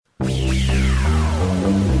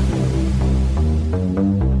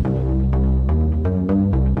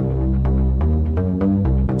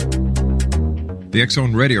The X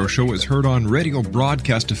Zone Radio Show is heard on radio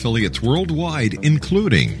broadcast affiliates worldwide,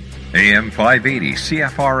 including AM 580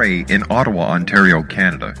 CFRA in Ottawa, Ontario,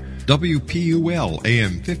 Canada. WPUL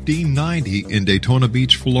AM 1590 in Daytona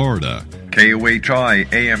Beach, Florida.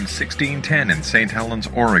 KOHI AM 1610 in St. Helens,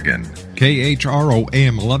 Oregon. KHRO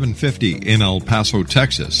AM 1150 in El Paso,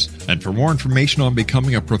 Texas. And for more information on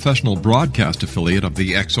becoming a professional broadcast affiliate of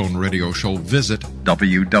the X Zone Radio Show, visit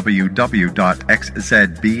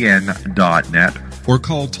www.xzbn.net or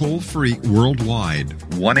call toll-free worldwide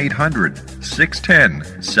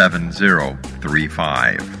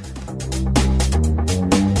 1-800-610-7035.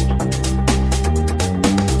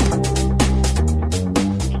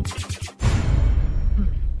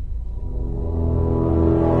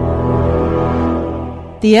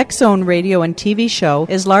 The X Zone radio and TV show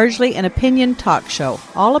is largely an opinion talk show.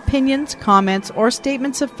 All opinions, comments, or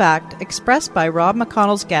statements of fact expressed by Rob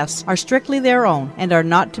McConnell's guests are strictly their own and are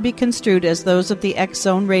not to be construed as those of the X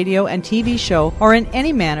Zone radio and TV show or in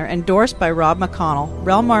any manner endorsed by Rob McConnell,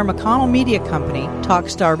 Relmar McConnell Media Company,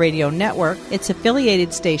 Talkstar Radio Network, its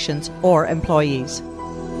affiliated stations, or employees.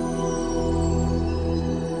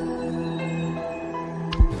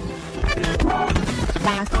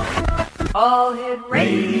 All Hit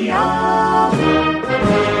Radio.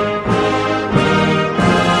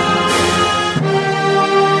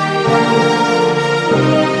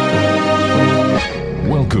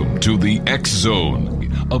 Welcome to the X Zone,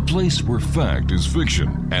 a place where fact is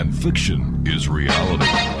fiction and fiction is reality.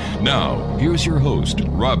 Now, here's your host,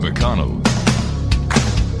 Rob McConnell.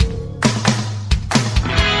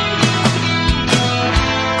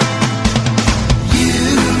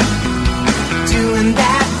 You doing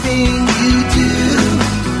that thing you do,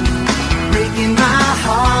 breaking my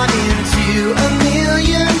heart into a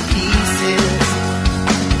million pieces,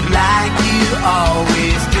 like you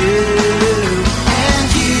always do. And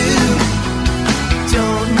you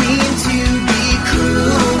don't mean to be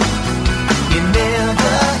cruel, you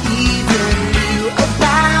never even knew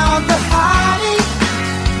about the heartache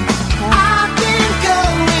I've been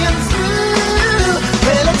going through.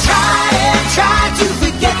 Well, I try to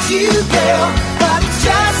forget you, girl, but it's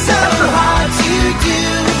just so hard to do.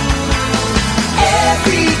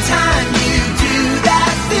 Every time you do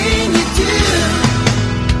that thing you do.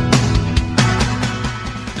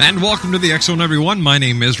 And welcome to the X Zone, everyone. My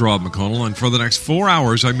name is Rob McConnell, and for the next 4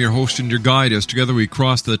 hours, I'm your host and your guide as together we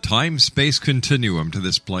cross the time-space continuum to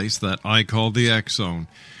this place that I call the X Zone.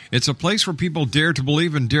 It's a place where people dare to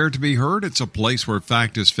believe and dare to be heard. It's a place where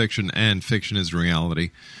fact is fiction and fiction is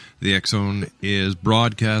reality. The X Zone is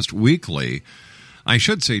broadcast weekly. I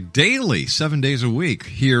should say daily, 7 days a week,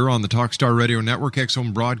 here on the Talkstar Radio Network, X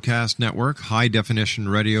Zone Broadcast Network, High Definition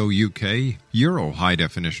Radio UK, Euro High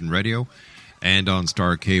Definition Radio, and on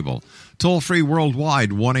Star Cable. Toll-free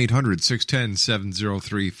worldwide,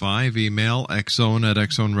 1-800-610-7035. Email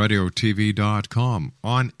xzone@xzoneradiotv.com.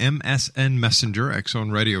 On MSN Messenger,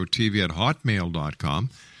 xzoneradiotv@hotmail.com.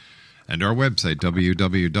 And our website,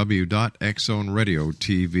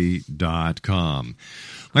 www.xzoneradiotv.com.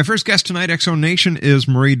 My first guest tonight, X Zone Nation, is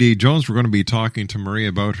Marie D. Jones. We're going to be talking to Marie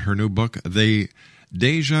about her new book, The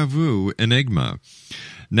Deja Vu Enigma.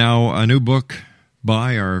 Now, a new book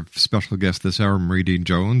by our special guest this hour, Marie D.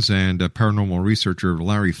 Jones, and paranormal researcher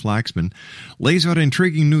Larry Flaxman, lays out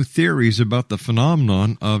intriguing new theories about the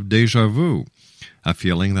phenomenon of deja vu, a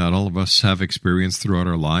feeling that all of us have experienced throughout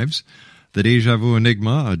our lives. The Deja Vu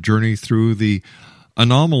Enigma, a journey through the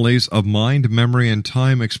anomalies of mind, memory, and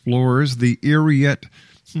time, explores the eerie yet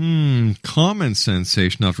common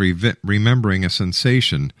sensation of remembering a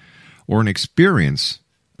sensation or an experience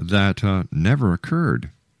that never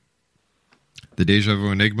occurred. The Deja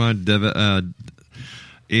Vu Enigma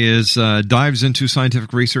dives into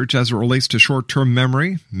scientific research as it relates to short-term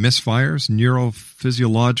memory, misfires,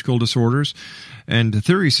 neurophysiological disorders, and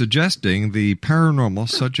theories suggesting the paranormal,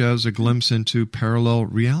 such as a glimpse into parallel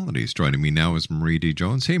realities. Joining me now is Marie D.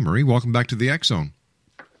 Jones. Hey, Marie, welcome back to the X Zone.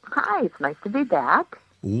 Hi, it's nice to be back.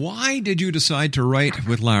 Why did you decide to write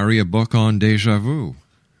with Larry a book on deja vu?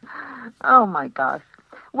 Oh, my gosh.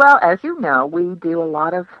 Well, as you know, we do a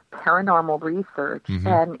lot of paranormal research,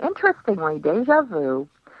 and interestingly, deja vu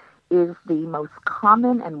is the most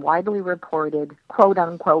common and widely reported,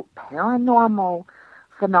 quote-unquote, paranormal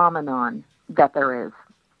phenomenon that there is.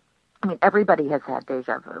 I mean, everybody has had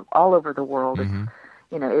deja vu all over the world.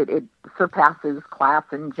 It surpasses class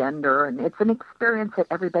and gender, and it's an experience that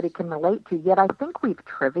everybody can relate to, yet I think we've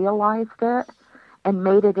trivialized it and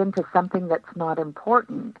made it into something that's not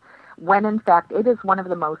important, when in fact it is one of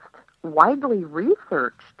the most widely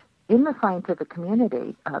researched in the scientific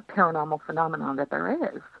community paranormal phenomenon that there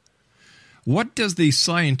is. What does the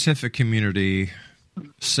scientific community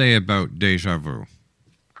say about deja vu?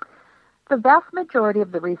 The vast majority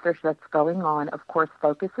of the research that's going on, of course,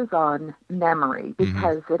 focuses on memory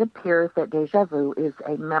because it appears that deja vu is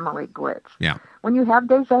a memory glitch. Yeah. When you have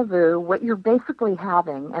deja vu, what you're basically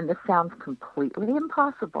having, and this sounds completely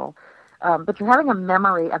impossible, but you're having a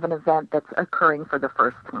memory of an event that's occurring for the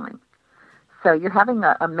first time. So you're having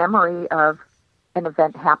a memory of an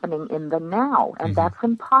event happening in the now, and that's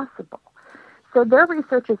impossible. So their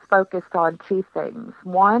research is focused on two things.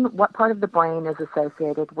 One, what part of the brain is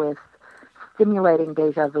associated with stimulating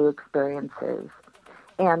deja vu experiences?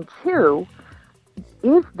 And two,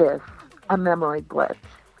 is this a memory glitch?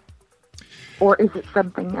 Or is it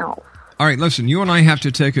something else? All right, listen, you and I have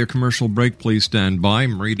to take a commercial break. Please stand by.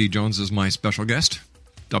 Marie D. Jones is my special guest.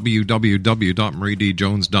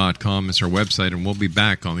 www.mariedjones.com is her website, and we'll be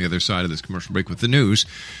back on the other side of this commercial break with the news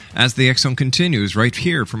as the X Zone continues right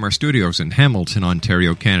here from our studios in Hamilton,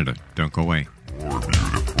 Ontario, Canada. Don't go away.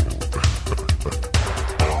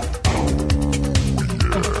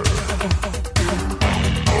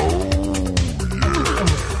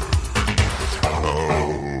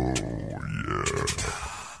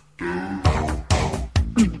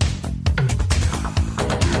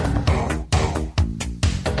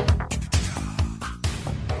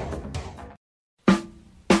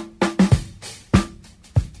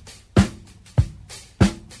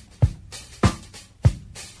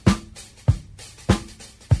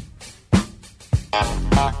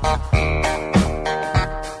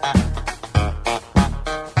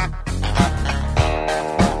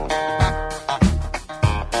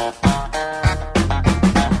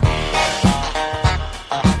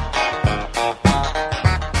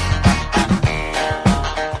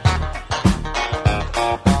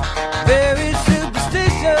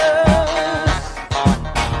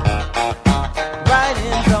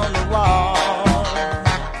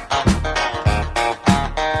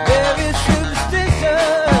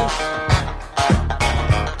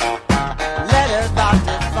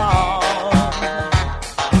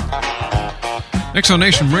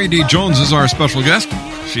 Nation, Marie D. Jones is our special guest.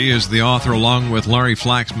 She is the author, along with Larry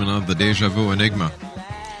Flaxman, of the Deja Vu Enigma,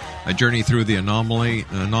 a journey through the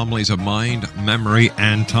anomalies of mind, memory,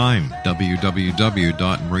 and time.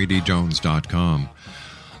 www.mariedjones.com.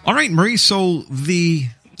 All right, Marie, so the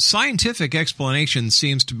scientific explanation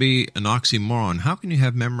seems to be an oxymoron. How can you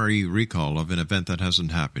have memory recall of an event that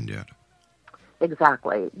hasn't happened yet?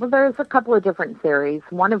 Exactly. Well, there's a couple of different theories,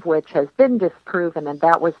 one of which has been disproven, and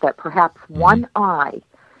that was that perhaps one eye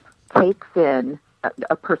takes in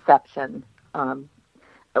a perception,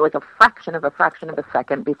 like a fraction of a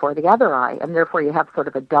second before the other eye, and therefore you have sort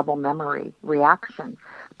of a double memory reaction.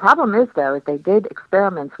 The problem is, though, is they did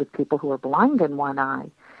experiments with people who were blind in one eye,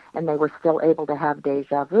 and they were still able to have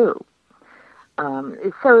deja vu.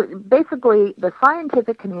 So basically, the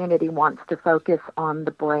scientific community wants to focus on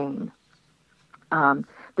the brain.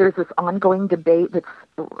 There's this ongoing debate that's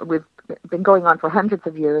been going on for hundreds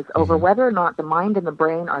of years over whether or not the mind and the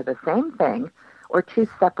brain are the same thing or two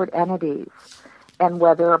separate entities, and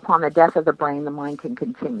whether upon the death of the brain the mind can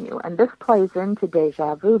continue. And this plays into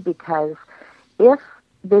deja vu because if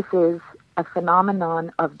this is a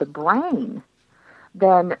phenomenon of the brain,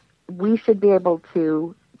 then we should be able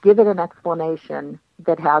to give it an explanation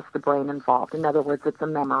that has the brain involved. In other words, it's a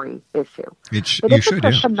memory issue. But if it's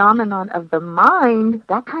a phenomenon of the mind,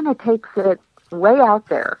 that kind of takes it way out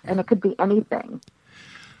there, and it could be anything.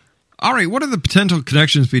 All right, what are the potential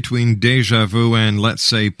connections between deja vu and, let's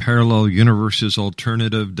say, parallel universes,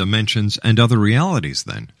 alternative dimensions, and other realities,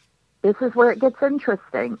 then? This is where it gets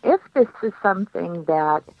interesting. If this is something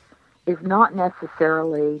that is not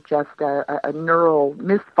necessarily just a neural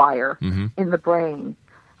misfire in the brain,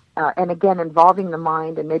 and again, involving the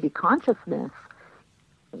mind and maybe consciousness,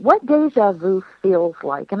 what deja vu feels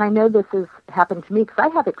like, and I know this has happened to me because I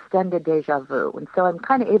have extended deja vu, and so I'm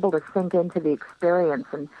kind of able to sink into the experience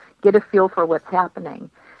and get a feel for what's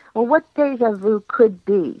happening. Well, what deja vu could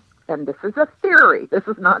be, and this is a theory, this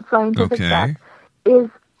is not scientific fact, is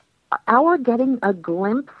our getting a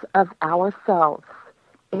glimpse of ourselves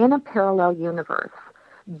in a parallel universe,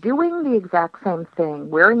 doing the exact same thing,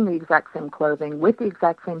 wearing the exact same clothing, with the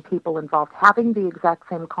exact same people involved, having the exact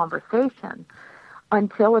same conversation,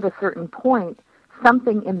 until at a certain point,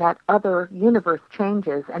 something in that other universe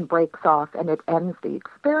changes and breaks off, and it ends the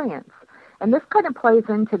experience. And this kind of plays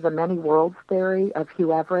into the many worlds theory of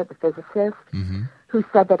Hugh Everett, the physicist, who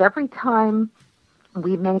said that every time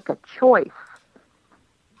we make a choice,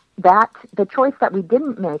 that the choice that we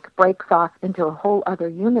didn't make breaks off into a whole other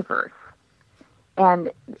universe.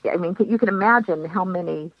 And, I mean, you can imagine how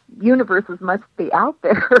many universes must be out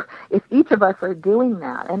there if each of us are doing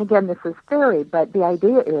that. And again, this is theory, but the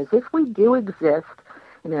idea is if we do exist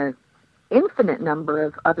in an infinite number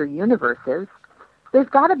of other universes, there's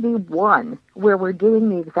got to be one where we're doing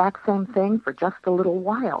the exact same thing for just a little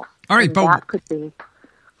while. All right, and but that could be...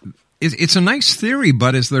 It's a nice theory,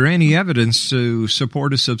 but is there any evidence to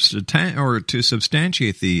support to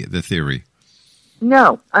substantiate the theory?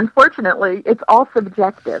 No, unfortunately, it's all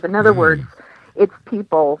subjective. In other words, it's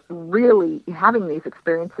people really having these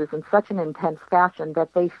experiences in such an intense fashion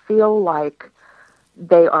that they feel like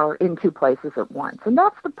they are in two places at once. And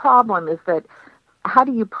that's the problem, is that how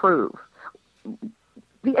do you prove?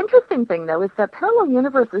 The interesting thing, though, is that parallel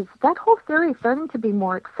universes, that whole theory is starting to be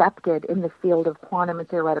more accepted in the field of quantum and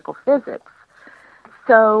theoretical physics.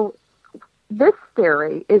 So this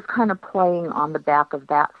theory is kind of playing on the back of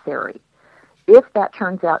that theory. If that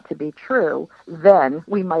turns out to be true, then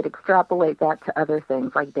we might extrapolate that to other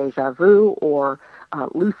things like déjà vu or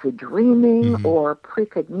lucid dreaming or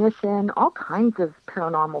precognition. All kinds of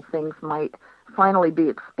paranormal things might finally be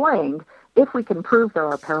explained if we can prove there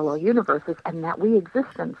are parallel universes and that we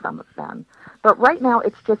exist in some of them. But right now,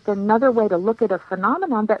 it's just another way to look at a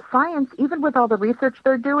phenomenon that science, even with all the research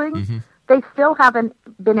they're doing, they still haven't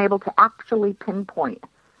been able to actually pinpoint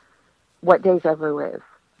what déjà vu is.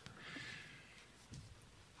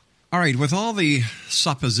 All right, with all the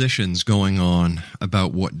suppositions going on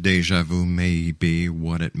about what déjà vu may be,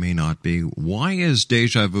 what it may not be, why is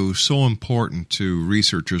déjà vu so important to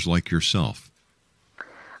researchers like yourself?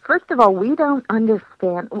 First of all, we don't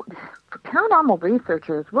understand. For paranormal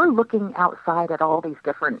researchers, we're looking outside at all these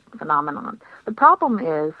different phenomena. The problem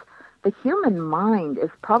is the human mind is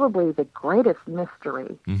probably the greatest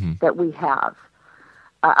mystery that we have.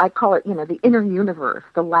 I call it, the inner universe,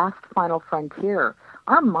 the last final frontier.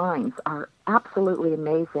 Our minds are absolutely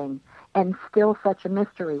amazing and still such a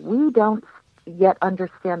mystery. We don't yet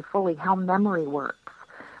understand fully how memory works.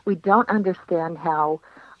 We don't understand how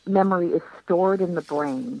memory is stored in the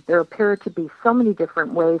brain. There appear to be so many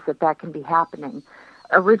different ways that can be happening.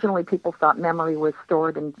 Originally, people thought memory was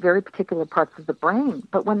stored in very particular parts of the brain,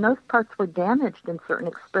 but when those parts were damaged in certain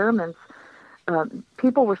experiments,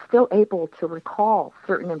 people were still able to recall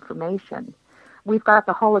certain information. We've got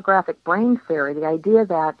the holographic brain theory, the idea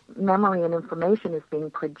that memory and information is being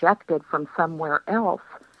projected from somewhere else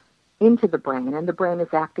into the brain, and the brain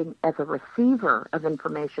is acting as a receiver of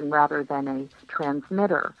information rather than a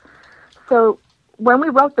transmitter. So when we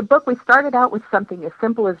wrote the book, we started out with something as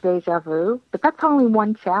simple as déjà vu, but that's only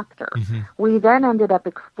one chapter. We then ended up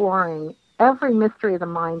exploring every mystery of the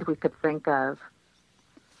mind we could think of.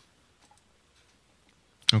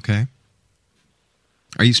 Okay.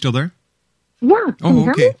 Are you still there? Yeah. Can you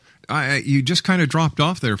hear me? You just kind of dropped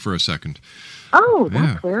off there for a second. Oh,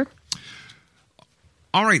 that's weird.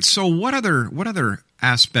 All right. So what other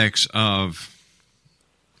aspects of,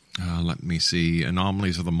 let me see,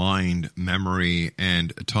 anomalies of the mind, memory,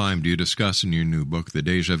 and time do you discuss in your new book, The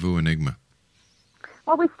Déjà Vu Enigma?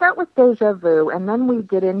 Well, we start with déjà vu, and then we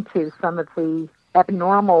get into some of the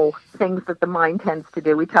abnormal things that the mind tends to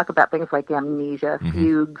do. We talk about things like amnesia,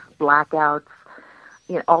 fugues, blackouts,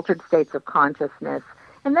 altered states of consciousness.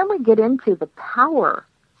 And then we get into the power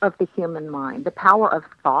of the human mind, the power of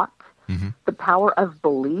thought, the power of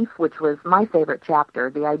belief, which was my favorite chapter,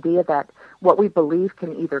 the idea that what we believe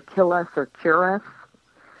can either kill us or cure us.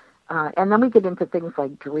 And then we get into things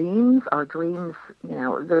like dreams. Our dreams,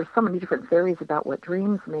 there's so many different theories about what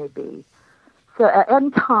dreams may be. So,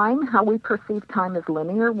 and time, how we perceive time as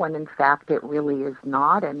linear when in fact it really is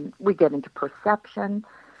not. And we get into perception.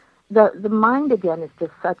 The mind, again, is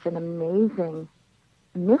just such an amazing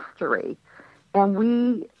mystery. And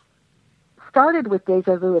we started with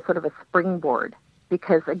déjà vu as sort of a springboard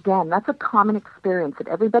because, again, that's a common experience that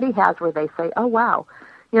everybody has where they say, oh, wow,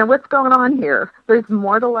 what's going on here? There's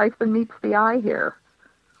more to life than meets the eye here.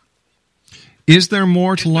 Is there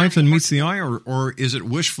more to life than meets the eye, or is it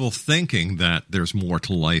wishful thinking that there's more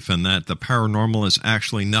to life and that the paranormal is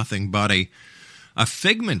actually nothing but a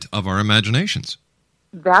figment of our imaginations?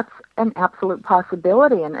 That's an absolute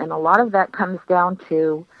possibility, and a lot of that comes down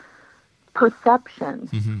to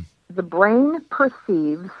perception. The brain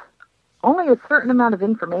perceives only a certain amount of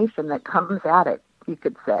information that comes at it, you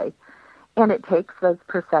could say, and it takes those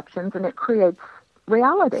perceptions and it creates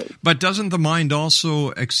reality. But doesn't the mind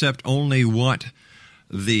also accept only what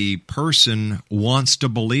the person wants to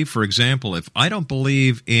believe? For example, if I don't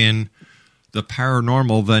believe in the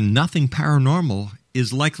paranormal, then nothing paranormal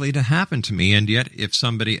is likely to happen to me. And yet, if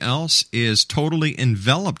somebody else is totally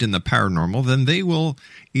enveloped in the paranormal, then they will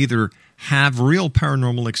either have real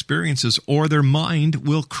paranormal experiences, or their mind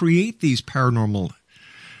will create these paranormal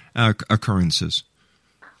occurrences.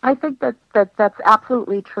 I think that's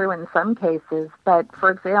absolutely true in some cases. But, for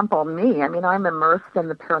example, me, I mean, I'm immersed in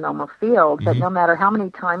the paranormal field, but no matter how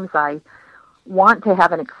many times I want to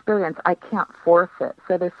have an experience, I can't force it.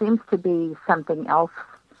 So there seems to be something else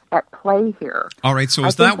at play here. All right, so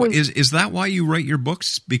is that why you write your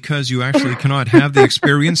books? Because you actually cannot have the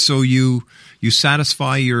experience, so you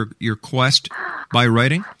satisfy your quest by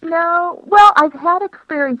writing? No, well, I've had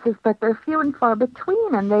experiences, but they're few and far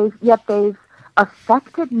between, and they've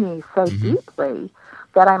affected me so deeply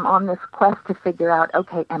that I'm on this quest to figure out,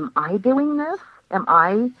 okay, am I doing this? Am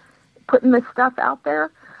I putting this stuff out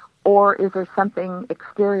there? Or is there something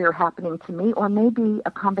exterior happening to me? Or maybe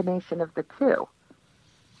a combination of the two.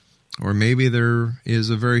 Or maybe there is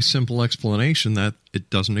a very simple explanation that it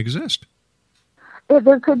doesn't exist.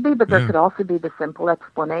 There could be, but there could also be the simple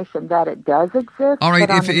explanation that it does exist. All right,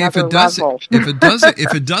 but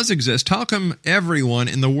if it does exist, how come everyone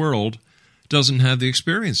in the world doesn't have the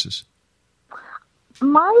experiences?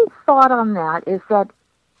 My thought on that is that,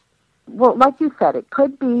 well, like you said, it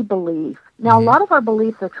could be belief. Now, a lot of our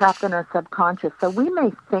beliefs are trapped in our subconscious, so we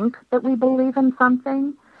may think that we believe in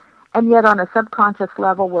something, and yet on a subconscious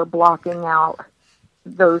level, we're blocking out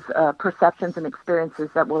those perceptions and experiences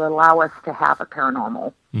that will allow us to have a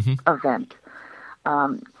paranormal event.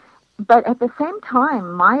 But at the same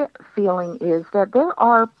time, my feeling is that there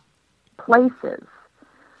are places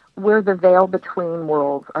where the veil between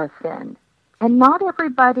worlds are thin. And not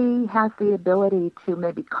everybody has the ability to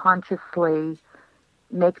maybe consciously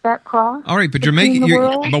make that cross. All right, but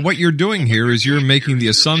but what you're doing here is you're making the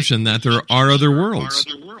assumption that there are other worlds.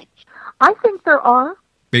 I think there are.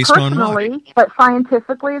 Based on what? But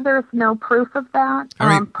scientifically, there's no proof of that. All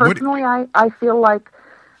right, personally, I feel like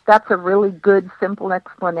that's a really good, simple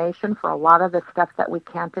explanation for a lot of the stuff that we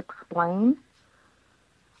can't explain.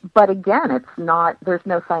 But again, there's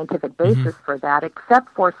no scientific basis for that, except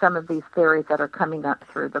for some of these theories that are coming up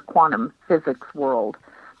through the quantum physics world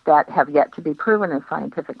that have yet to be proven as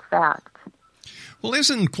scientific fact. Well,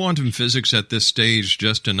 isn't quantum physics at this stage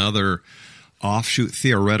just another offshoot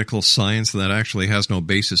theoretical science that actually has no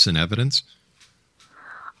basis in evidence?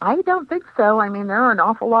 I don't think so. I mean, there are an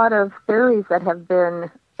awful lot of theories that have been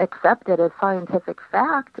accepted as scientific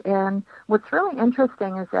fact, and what's really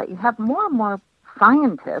interesting is that you have more and more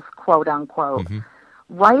scientists, quote unquote,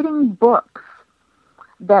 writing books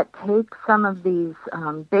that take some of these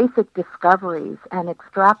basic discoveries and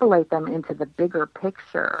extrapolate them into the bigger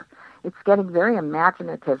picture. It's getting very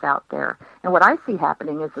imaginative out there. And what I see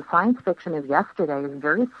happening is the science fiction of yesterday is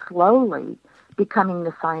very slowly becoming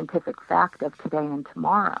the scientific fact of today and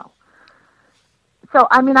tomorrow. So,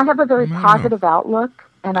 I mean, I have a very positive outlook,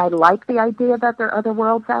 and I like the idea that there are other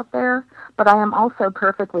worlds out there, but I am also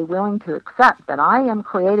perfectly willing to accept that I am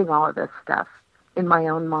creating all of this stuff in my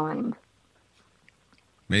own mind.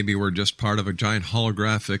 Maybe we're just part of a giant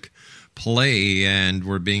holographic play, and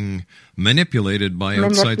we're being manipulated by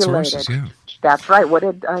outside sources. Yeah, that's right. What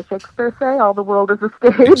did Shakespeare say? All the world is a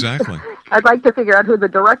stage. Exactly. I'd like to figure out who the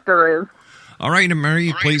director is. All right,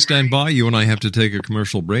 Mary, please stand by. You and I have to take a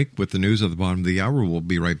commercial break with the news at the bottom of the hour. We'll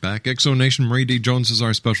be right back. Exo Nation, Marie D. Jones is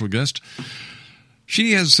our special guest.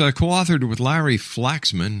 She has co-authored with Larry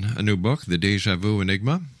Flaxman a new book, The Deja Vu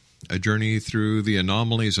Enigma, a journey through the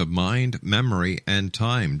anomalies of mind, memory, and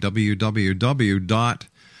time.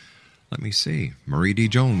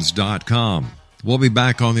 www.mariedjones.com. We'll be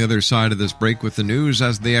back on the other side of this break with the news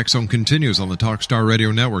as the X Zone continues on the Talkstar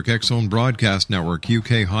Radio Network, X Zone Broadcast Network,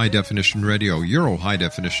 UK High Definition Radio, Euro High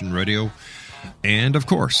Definition Radio, and, of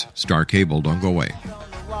course, Star Cable. Don't go away.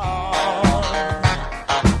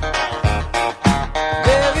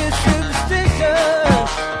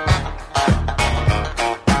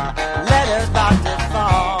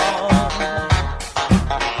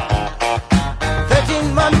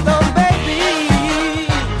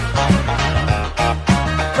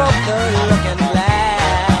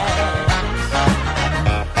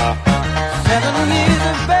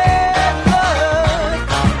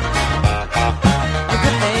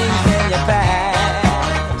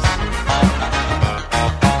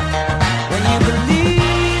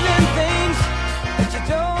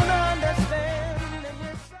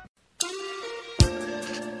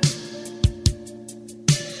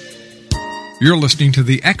 You're listening to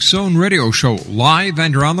the X-Zone Radio Show, live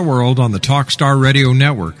and around the world on the Talkstar Radio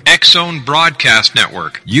Network, X-Zone Broadcast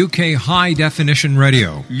Network, UK High Definition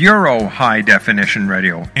Radio, Euro High Definition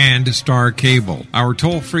Radio, and Star Cable. Our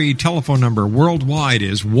toll-free telephone number worldwide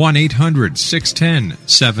is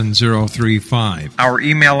 1-800-610-7035. Our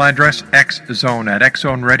email address,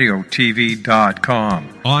 xzone@xzoneradiotv.com.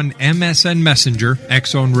 On MSN Messenger,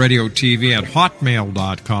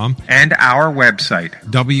 xzoneradiotv@hotmail.com. And our website,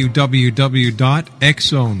 www.xzoneradiotv.com.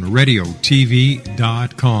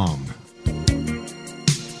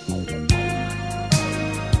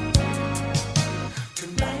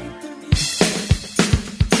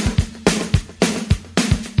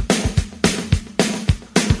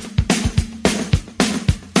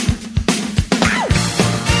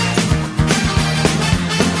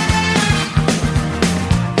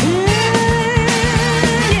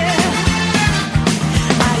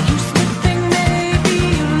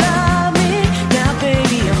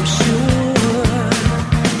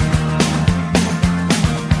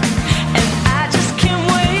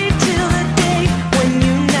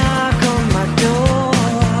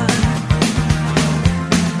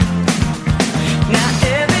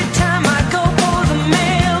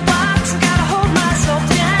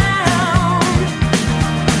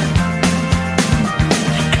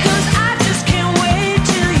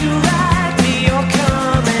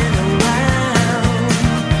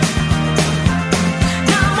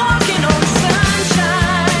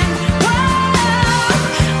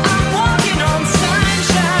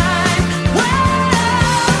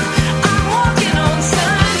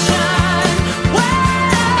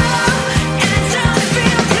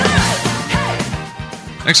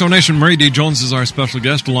 Nation, Marie D. Jones is our special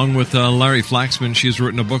guest, along with Larry Flaxman. She's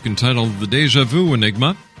written a book entitled The Deja Vu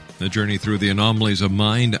Enigma, a journey through the anomalies of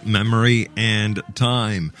mind, memory, and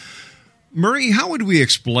time. Marie, how would we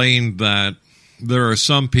explain that there are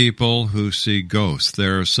some people who see ghosts,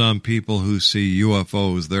 there are some people who see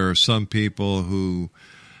UFOs, there are some people who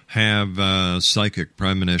have psychic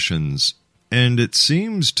premonitions, and it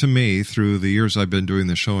seems to me, through the years I've been doing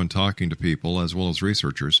the show and talking to people, as well as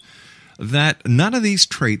researchers, that none of these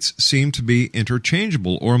traits seem to be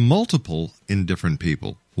interchangeable or multiple in different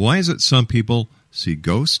people. Why is it some people see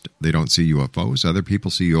ghosts, they don't see UFOs, other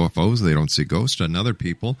people see UFOs, they don't see ghosts, and other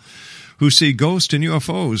people who see ghosts and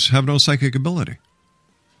UFOs have no psychic ability?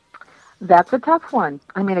 That's a tough one.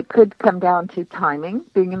 I mean, it could come down to timing,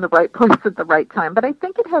 being in the right place at the right time, but I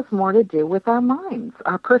think it has more to do with our minds,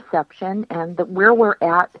 our perception, and where we're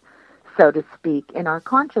at, so to speak, in our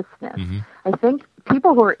consciousness. Mm-hmm. I think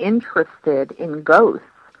people who are interested in ghosts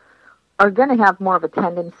are going to have more of a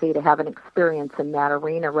tendency to have an experience in that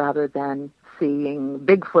arena rather than seeing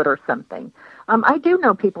Bigfoot or something. I do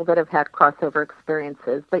know people that have had crossover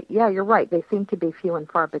experiences, but yeah, you're right. They seem to be few and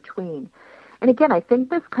far between. And again, I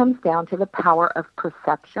think this comes down to the power of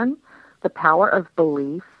perception, the power of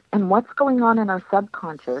belief, and what's going on in our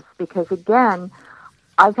subconscious. Because again,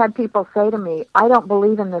 I've had people say to me, I don't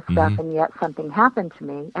believe in this stuff, and yet something happened to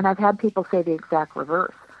me. And I've had people say the exact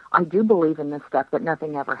reverse. I do believe in this stuff, but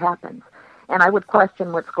nothing ever happens. And I would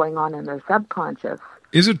question what's going on in their subconscious.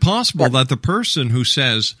 Is it possible that the person who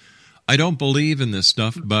says, I don't believe in this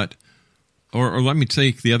stuff, but, or let me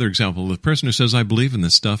take the other example, the person who says, I believe in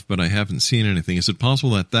this stuff, but I haven't seen anything, is it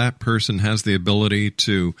possible that that person has the ability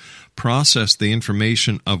to process the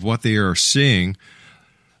information of what they are seeing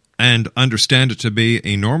and understand it to be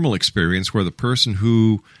a normal experience, where the person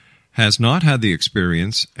who has not had the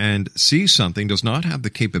experience and sees something does not have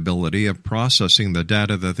the capability of processing the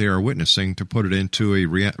data that they are witnessing to put it into a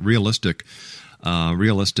realistic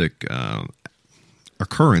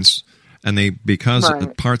occurrence, and because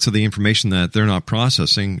parts of the information that they're not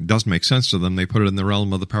processing doesn't make sense to them, they put it in the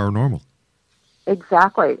realm of the paranormal.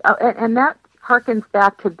 Exactly. And that harkens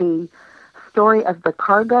back to the story of the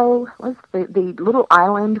cargo, the little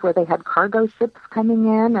island where they had cargo ships coming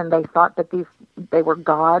in, and they thought that they were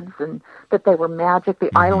gods and that they were magic,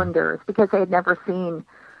 the islanders, because they had never seen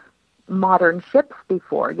modern ships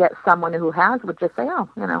before. Yet someone who has would just say, oh,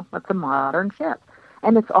 what's a modern ship?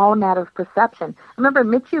 And it's all a matter of perception. I remember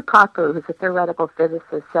Michio Kaku, who's a theoretical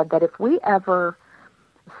physicist, said that if we ever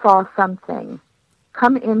saw something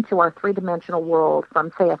come into our three-dimensional world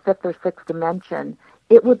from, say, a fifth or sixth dimension,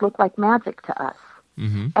 it would look like magic to us.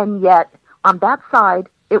 Mm-hmm. And yet, on that side,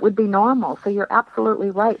 it would be normal. So you're absolutely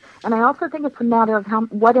right. And I also think it's a matter of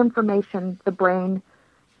what information the brain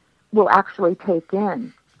will actually take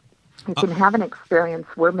in. You can have an experience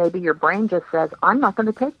where maybe your brain just says, I'm not going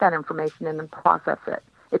to take that information in and process it.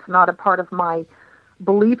 It's not a part of my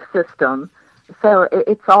belief system So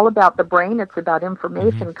it's all about the brain. It's about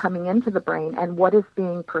information coming into the brain and what is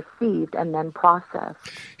being perceived and then processed.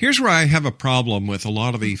 Here's where I have a problem with a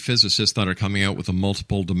lot of the physicists that are coming out with the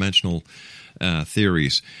multiple dimensional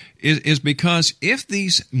theories, is because if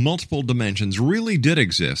these multiple dimensions really did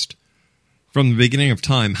exist from the beginning of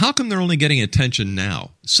time, how come they're only getting attention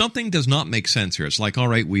now? Something does not make sense here. It's like, all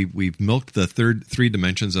right, we've milked the three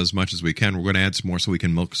dimensions as much as we can. We're going to add some more so we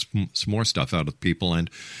can milk some more stuff out of people and,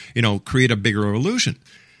 create a bigger illusion.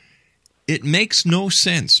 It makes no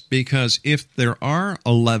sense, because if there are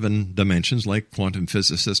 11 dimensions, like quantum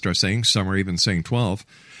physicists are saying, some are even saying 12,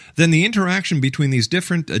 then the interaction between these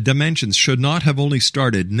different dimensions should not have only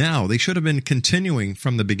started now. They should have been continuing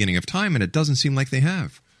from the beginning of time, and it doesn't seem like they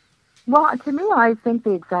have. Well, to me, I think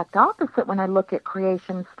the exact opposite when I look at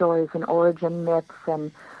creation stories and origin myths,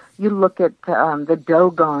 and you look at the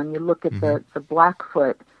Dogon, you look at the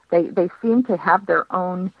Blackfoot. They seem to have their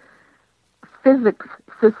own physics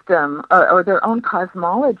system or their own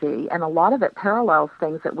cosmology, and a lot of it parallels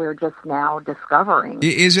things that we're just now discovering.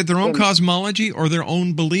 Is it their own cosmology or their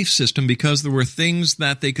own belief system? Because there were things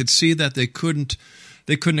that they could see that they couldn't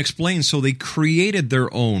explain, so they created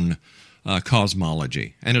their own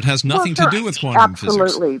cosmology, and it has nothing to do with quantum physics.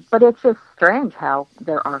 Absolutely, but it's just strange how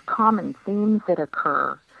there are common themes that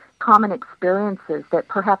occur, common experiences that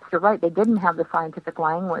perhaps you're right, they didn't have the scientific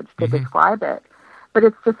language to describe it, but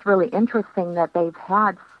it's just really interesting that they've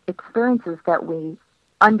had experiences that we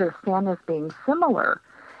understand as being similar.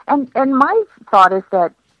 And my thought is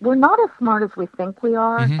that we're not as smart as we think we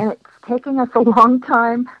are, and it's taking us a long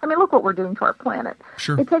time. I mean, look what we're doing to our planet.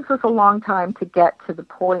 Sure. It takes us a long time to get to the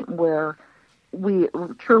point where we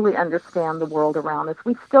truly understand the world around us.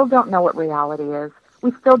 We still don't know what reality is.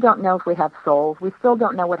 We still don't know if we have souls. We still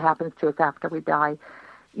don't know what happens to us after we die.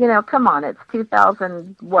 Come on, it's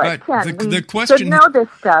 2010. The question, should know this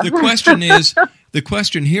stuff. The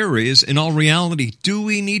question here is, in all reality, do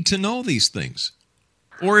we need to know these things?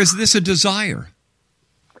 Or is this a desire?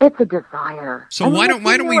 It's a desire. So why don't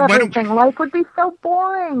life would be so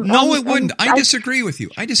boring. No, it wouldn't. I disagree with you.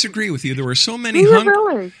 There are so many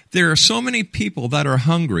There are so many people that are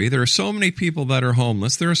hungry. There are so many people that are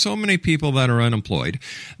homeless. There are so many people that are unemployed.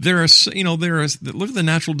 Look at the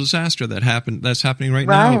natural disaster that's happening right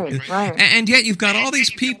now. Right. And yet you've got all these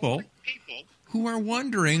people who are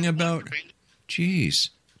wondering about, geez,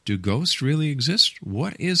 do ghosts really exist?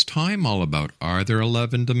 What is time all about? Are there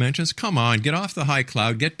 11 dimensions? Come on, get off the high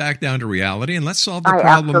cloud, get back down to reality, and let's solve the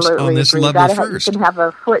problems on this level first. You can have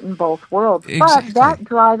a foot in both worlds. Exactly. But that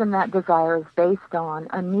drive and that desire is based on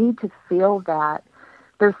a need to feel that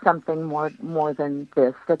there's something more than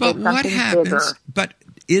this, that but there's what something happens? bigger. But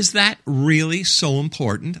is that really so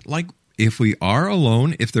important? Like, if we are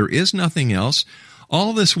alone, if there is nothing else,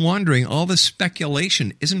 all this wondering, all this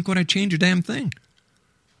speculation isn't going to change a damn thing.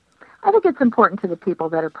 I think it's important to the people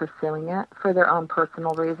that are pursuing it for their own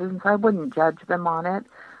personal reasons. I wouldn't judge them on it.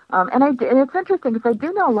 And it's interesting because I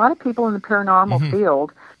do know a lot of people in the paranormal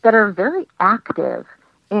field that are very active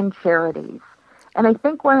in charities. And I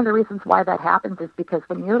think one of the reasons why that happens is because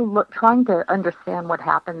when you're trying to understand what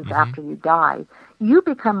happens after you die, you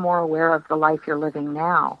become more aware of the life you're living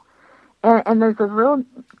now. And there's a real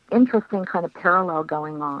interesting kind of parallel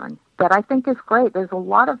going on that I think is great. There's a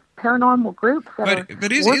lot of paranormal groups that are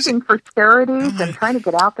working for charities and trying to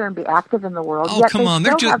get out there and be active in the world. Oh, come on!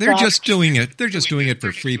 They're just doing it. They're just doing it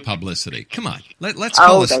for free publicity. Come on, let's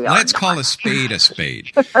call a spade a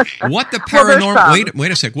spade. What the paranormal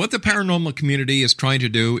wait a sec. What the paranormal community is trying to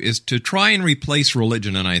do is to try and replace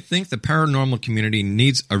religion, and I think the paranormal community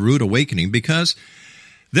needs a rude awakening because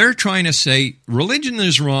they're trying to say religion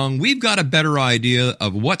is wrong. We've got a better idea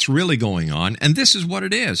of what's really going on, and this is what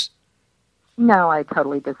it is. No, I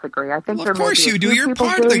totally disagree. I think of course you do. You're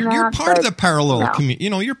part of the parallel community.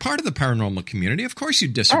 You're part of the paranormal community. Of course you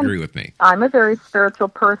disagree with me. I'm a very spiritual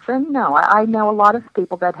person. No, I know a lot of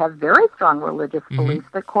people that have very strong religious beliefs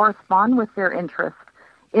that correspond with their interest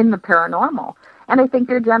in the paranormal. And I think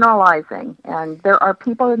you're generalizing. And there are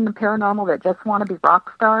people in the paranormal that just want to be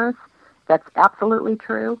rock stars. That's absolutely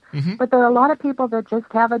true. But there are a lot of people that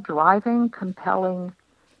just have a driving, compelling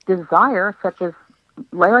desire, such as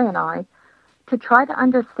Larry and I, to try to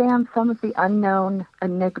understand some of the unknown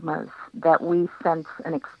enigmas that we sense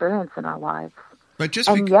and experience in our lives.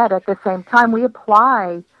 Yet, at the same time, we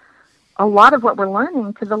apply a lot of what we're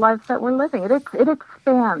learning to the lives that we're living. It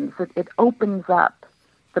expands. It opens up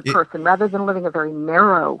the person rather than living a very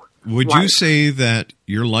narrow Would life. You say that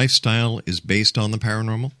your lifestyle is based on the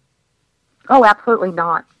paranormal? Oh, absolutely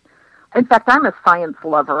not. In fact, I'm a science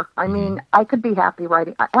lover. I mean, I could be happy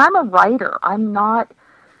writing. I'm a writer. I'm not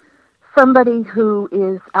somebody who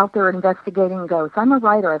is out there investigating ghosts. I'm a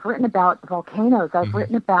writer. I've written about volcanoes. I've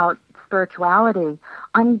written about spirituality.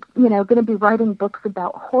 I'm, going to be writing books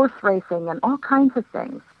about horse racing and all kinds of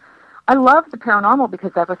things. I love the paranormal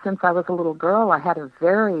because ever since I was a little girl, I had a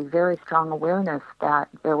very, very strong awareness that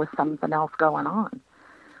there was something else going on.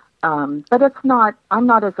 But I'm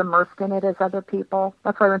not as immersed in it as other people.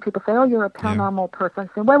 That's why when people say, oh, you're a paranormal person,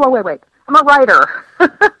 I say, wait. I'm a writer.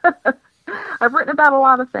 I've written about a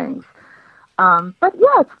lot of things. But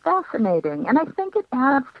yeah, it's fascinating. And I think it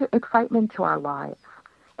adds to excitement to our lives.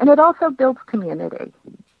 And it also builds community.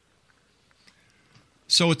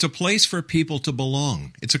 So it's a place for people to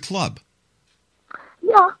belong. It's a club.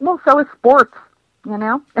 Yeah, well, so is sports,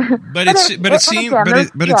 But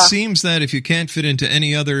it seems that if you can't fit into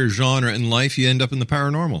any other genre in life, you end up in the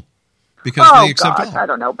paranormal. Because they accept all. I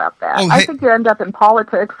don't know about that. I think you end up in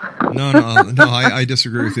politics. No, I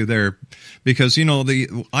disagree with you there. Because,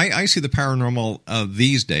 I see the paranormal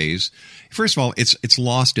these days. First of all, it's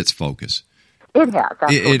lost its focus. It has.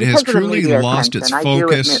 It has truly lost its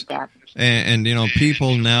focus. And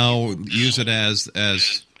people now use it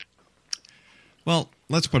as well,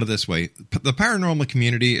 let's put it this way. The paranormal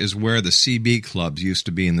community is where the CB clubs used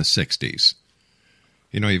to be in the 60s.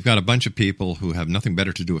 You've got a bunch of people who have nothing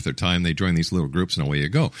better to do with their time. They join these little groups, and away you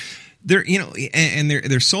go.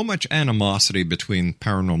 There's so much animosity between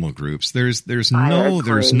paranormal groups. There's no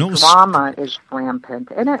drama is rampant,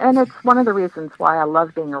 and it's one of the reasons why I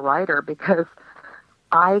love being a writer, because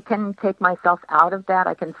I can take myself out of that.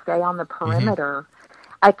 I can stay on the perimeter.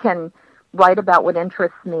 I can write about what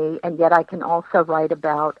interests me, and yet I can also write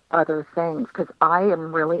about other things, because I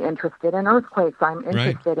am really interested in earthquakes. I'm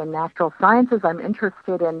interested in natural sciences. I'm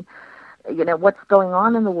interested in, what's going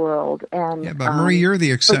on in the world. And yeah, but Marie, you're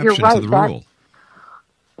the exception to the rule.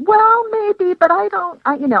 Well, maybe, but I don't.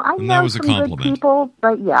 I know some good people,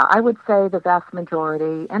 but yeah, I would say the vast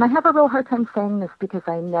majority. And I have a real hard time saying this because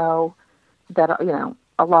I know that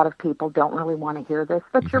a lot of people don't really want to hear this.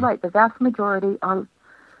 But you're right. The vast majority are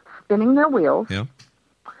spinning their wheels. Yeah.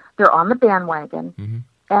 They're on the bandwagon,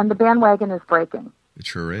 and the bandwagon is breaking. It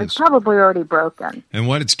sure is. It's probably already broken. And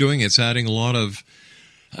what it's doing, it's adding a lot of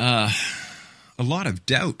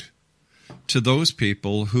doubt to those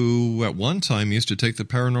people who at one time used to take the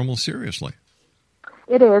paranormal seriously.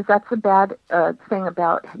 It is. That's the bad thing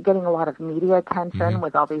about getting a lot of media attention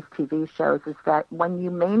with all these TV shows, is that when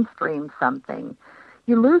you mainstream something,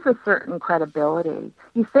 you lose a certain credibility.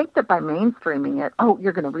 You think that by mainstreaming it,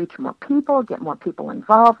 you're going to reach more people, get more people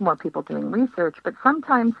involved, more people doing research, but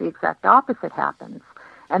sometimes the exact opposite happens.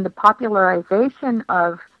 And the popularization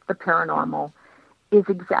of the paranormal is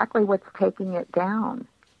exactly what's taking it down.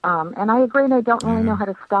 And I agree, and I don't really know how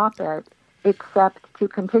to stop it, except to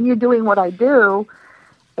continue doing what I do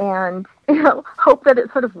and hope that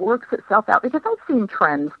it sort of works itself out, because I've seen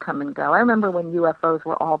trends come and go. I remember when UFOs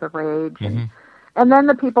were all the rage, and then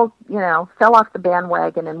the people, fell off the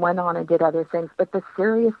bandwagon and went on and did other things. But the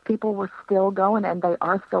serious people were still going, and they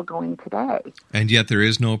are still going today. And yet there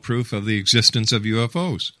is no proof of the existence of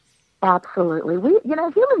UFOs. Absolutely. We,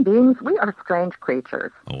 human beings, we are strange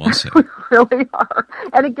creatures. Oh, I'll say. We really are.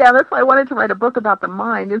 And again, that's why I wanted to write a book about the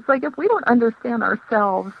mind. It's like if we don't understand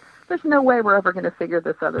ourselves, there's no way we're ever going to figure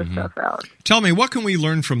this other stuff out. Tell me, what can we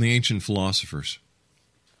learn from the ancient philosophers?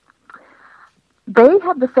 They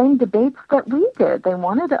had the same debates that we did. They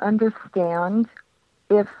wanted to understand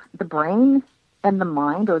if the brain and the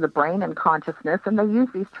mind, or the brain and consciousness, and they use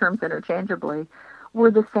these terms interchangeably, were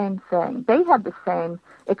the same thing. They had the same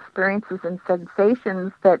experiences and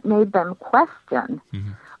sensations that made them question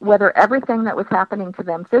whether everything that was happening to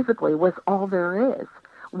them physically was all there is,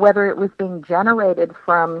 whether it was being generated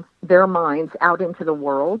from their minds out into the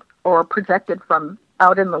world, or projected from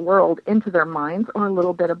out in the world into their minds, or a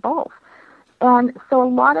little bit of both. And so a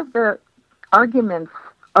lot of the arguments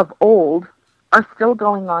of old are still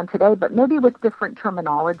going on today, but maybe with different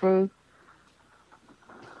terminology.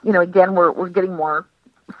 Again, we're getting more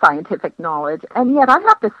scientific knowledge. And yet I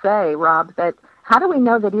have to say, Rob, that how do we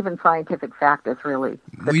know that even scientific fact is really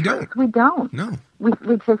the truth? We don't. No. We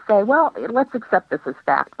just say, well, let's accept this as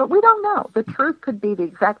fact. But we don't know. The truth could be the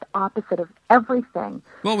exact opposite of everything.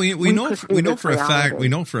 Well, we know for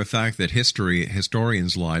a fact that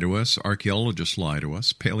historians lie to us, archaeologists lie to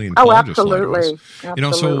us, paleontologists lie to us.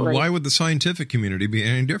 Absolutely. So why would the scientific community be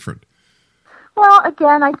any different? Well,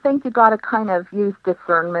 again, I think you got to kind of use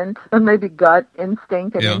discernment and maybe gut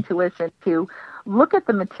instinct and intuition to look at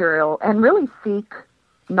the material and really seek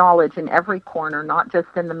knowledge in every corner, not just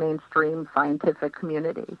in the mainstream scientific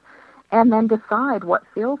community, and then decide what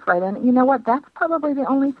feels right. And you know what? That's probably the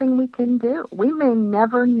only thing we can do. We may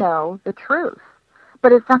never know the truth,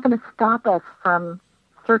 but it's not going to stop us from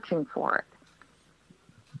searching for it.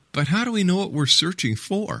 But how do we know what we're searching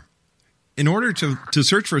for? In order to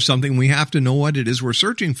search for something, we have to know what it is we're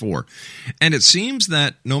searching for. And it seems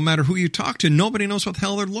that no matter who you talk to, nobody knows what the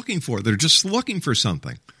hell they're looking for. They're just looking for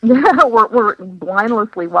something. Yeah, we're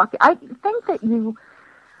blindlessly walking. I think that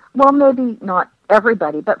well, maybe not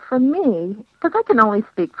everybody, but for me, because I can only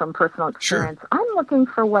speak from personal experience, sure. I'm looking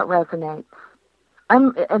for what resonates.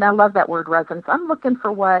 And I love that word, resonance. I'm looking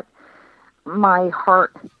for what my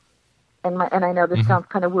heart... And I know this sounds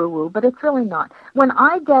kind of woo-woo, but it's really not. When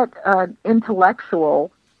I get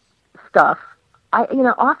intellectual stuff,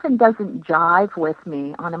 often doesn't jive with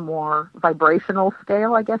me on a more vibrational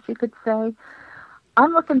scale, I guess you could say.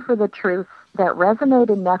 I'm looking for the truth that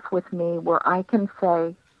resonate enough with me where I can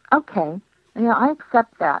say, okay, I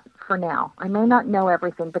accept that for now. I may not know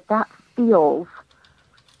everything, but that feels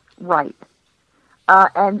right.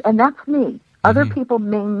 And that's me. Other people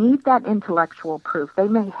may need that intellectual proof. They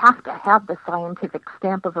may have to have the scientific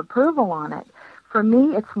stamp of approval on it. For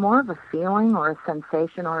me, it's more of a feeling or a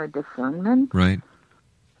sensation or a discernment. Right.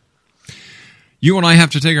 You and I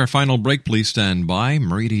have to take our final break. Please stand by.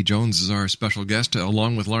 Marie D. Jones is our special guest.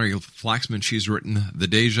 Along with Larry Flaxman, she's written The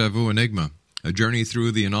Deja Vu Enigma, a journey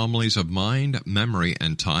through the anomalies of mind, memory,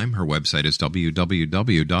 and time. Her website is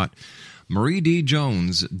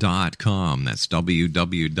www.mariedjones.com. That's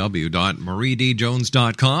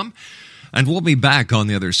www.mariedjones.com. And we'll be back on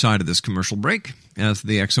the other side of this commercial break as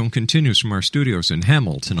the X Zone continues from our studios in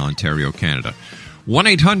Hamilton, Ontario, Canada.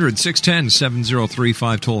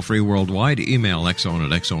 1-800-610-7035, toll-free worldwide. Email xzone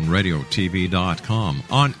at xzoneradiotv.com.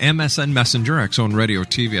 On MSN Messenger,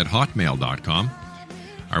 xzoneradiotv@hotmail.com.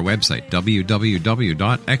 Our website,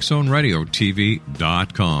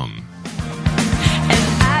 www.xzoneradiotv.com.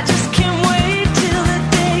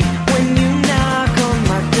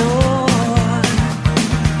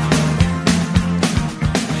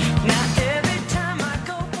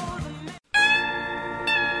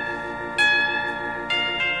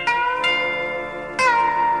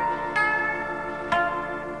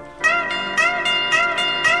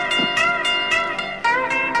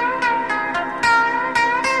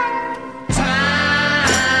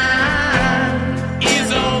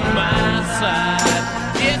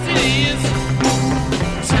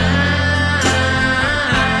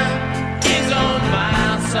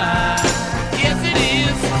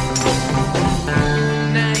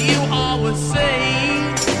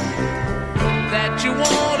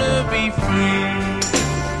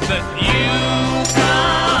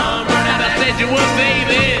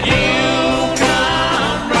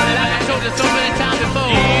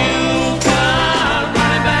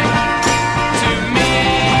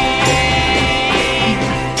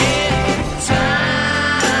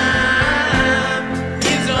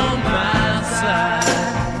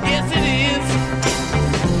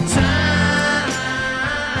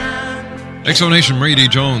 Exonation Marie D.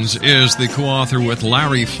 Jones is the co-author with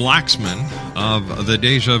Larry Flaxman of The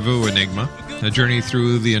Deja Vu Enigma, a journey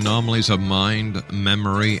through the anomalies of mind,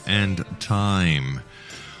 memory, and time.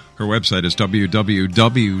 Her website is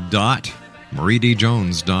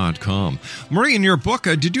www.mariedjones.com. Marie, in your book,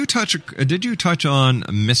 did you touch on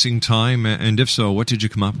missing time, and if so, what did you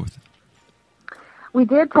come up with? We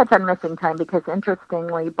did touch on missing time because,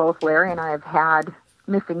 interestingly, both Larry and I have had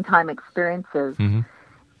missing time experiences. Mm-hmm.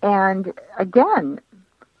 And again,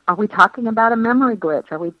 are we talking about a memory glitch?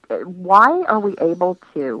 Why are we able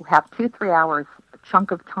to have 2-3 hours chunk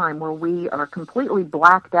of time where we are completely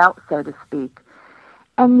blacked out, so to speak?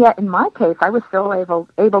 And yet, in my case, I was still able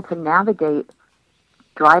to navigate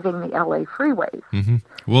driving the LA freeways. Mm-hmm.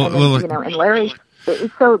 And Larry,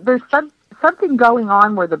 so there's something going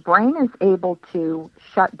on where the brain is able to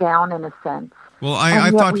shut down in a sense. Well, I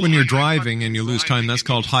thought when you're driving and you lose time, that's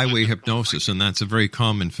called highway hypnosis, and that's a very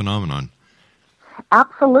common phenomenon.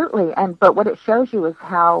 Absolutely, but what it shows you is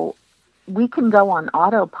how we can go on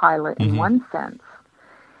autopilot in one sense,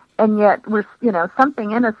 and yet we're something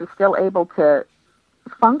in us is still able to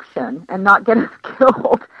function and not get us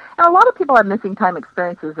killed. And a lot of people have missing time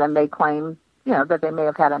experiences, and they claim that they may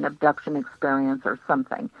have had an abduction experience or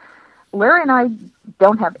something. Larry and I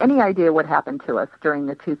don't have any idea what happened to us during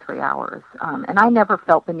the 2-3 hours, and I never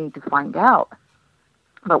felt the need to find out.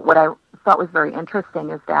 But what I thought was very interesting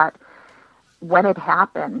is that when it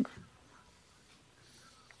happened,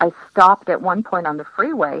 I stopped at one point on the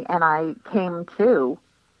freeway, and I came to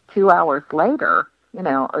 2 hours later,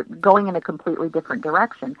 going in a completely different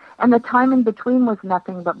direction. And the time in between was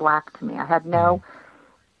nothing but black to me. I had no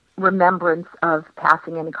remembrance of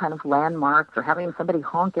passing any kind of landmarks or having somebody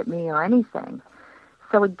honk at me or anything.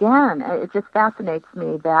 So again, it just fascinates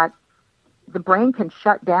me that the brain can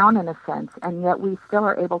shut down in a sense, and yet we still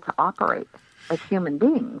are able to operate as human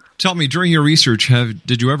beings. Tell me, during your research,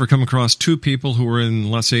 did you ever come across two people who were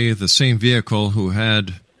in, let's say, the same vehicle who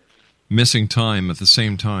had missing time at the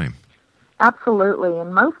same time? Absolutely,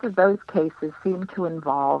 and most of those cases seem to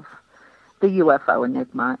involve the UFO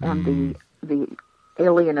enigma and the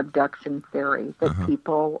alien abduction theory that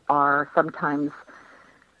people are sometimes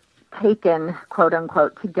taken, quote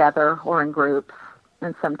unquote, together or in groups,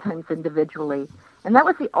 and sometimes individually. And that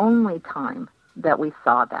was the only time that we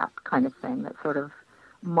saw that kind of thing, that sort of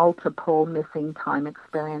multiple missing time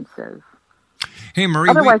experiences. Hey, Marie.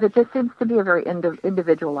 Otherwise, it just seems to be a very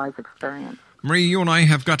individualized experience. Marie, you and I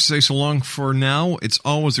have got to say so long for now. It's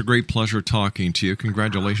always a great pleasure talking to you.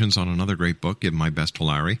 Congratulations on another great book. Give my best to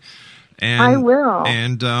Larry. And, I will.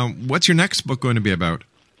 And what's your next book going to be about?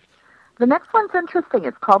 The next one's interesting.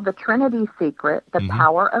 It's called The Trinity Secret, The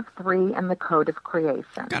Power of Three, and the Code of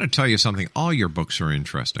Creation. Got to tell you something. All your books are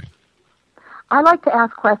interesting. I like to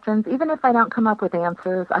ask questions, even if I don't come up with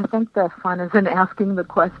answers. I think the fun is in asking the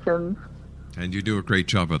questions. And you do a great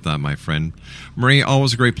job at that, my friend. Marie,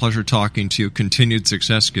 always a great pleasure talking to you. Continued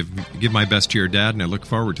success. Give my best to your dad, and I look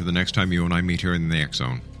forward to the next time you and I meet here in the X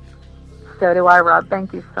Zone. So do I, Rob.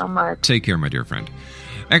 Thank you so much. Take care, my dear friend.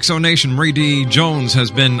 X Zone Nation, Marie D. Jones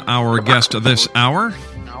has been our guest this hour.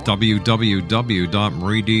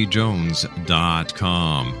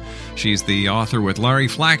 www.mariedjones.com. She's the author with Larry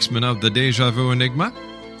Flaxman of The Deja Vu Enigma.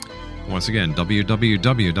 Once again,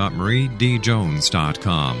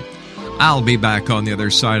 www.mariedjones.com. I'll be back on the other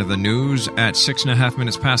side of the news at 6.5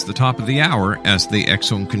 minutes past the top of the hour as the X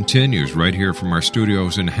Zone continues right here from our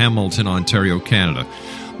studios in Hamilton, Ontario, Canada.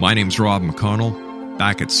 My name's Rob McConnell.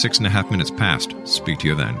 Back at 6.5 minutes past. Speak to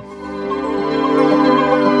you then.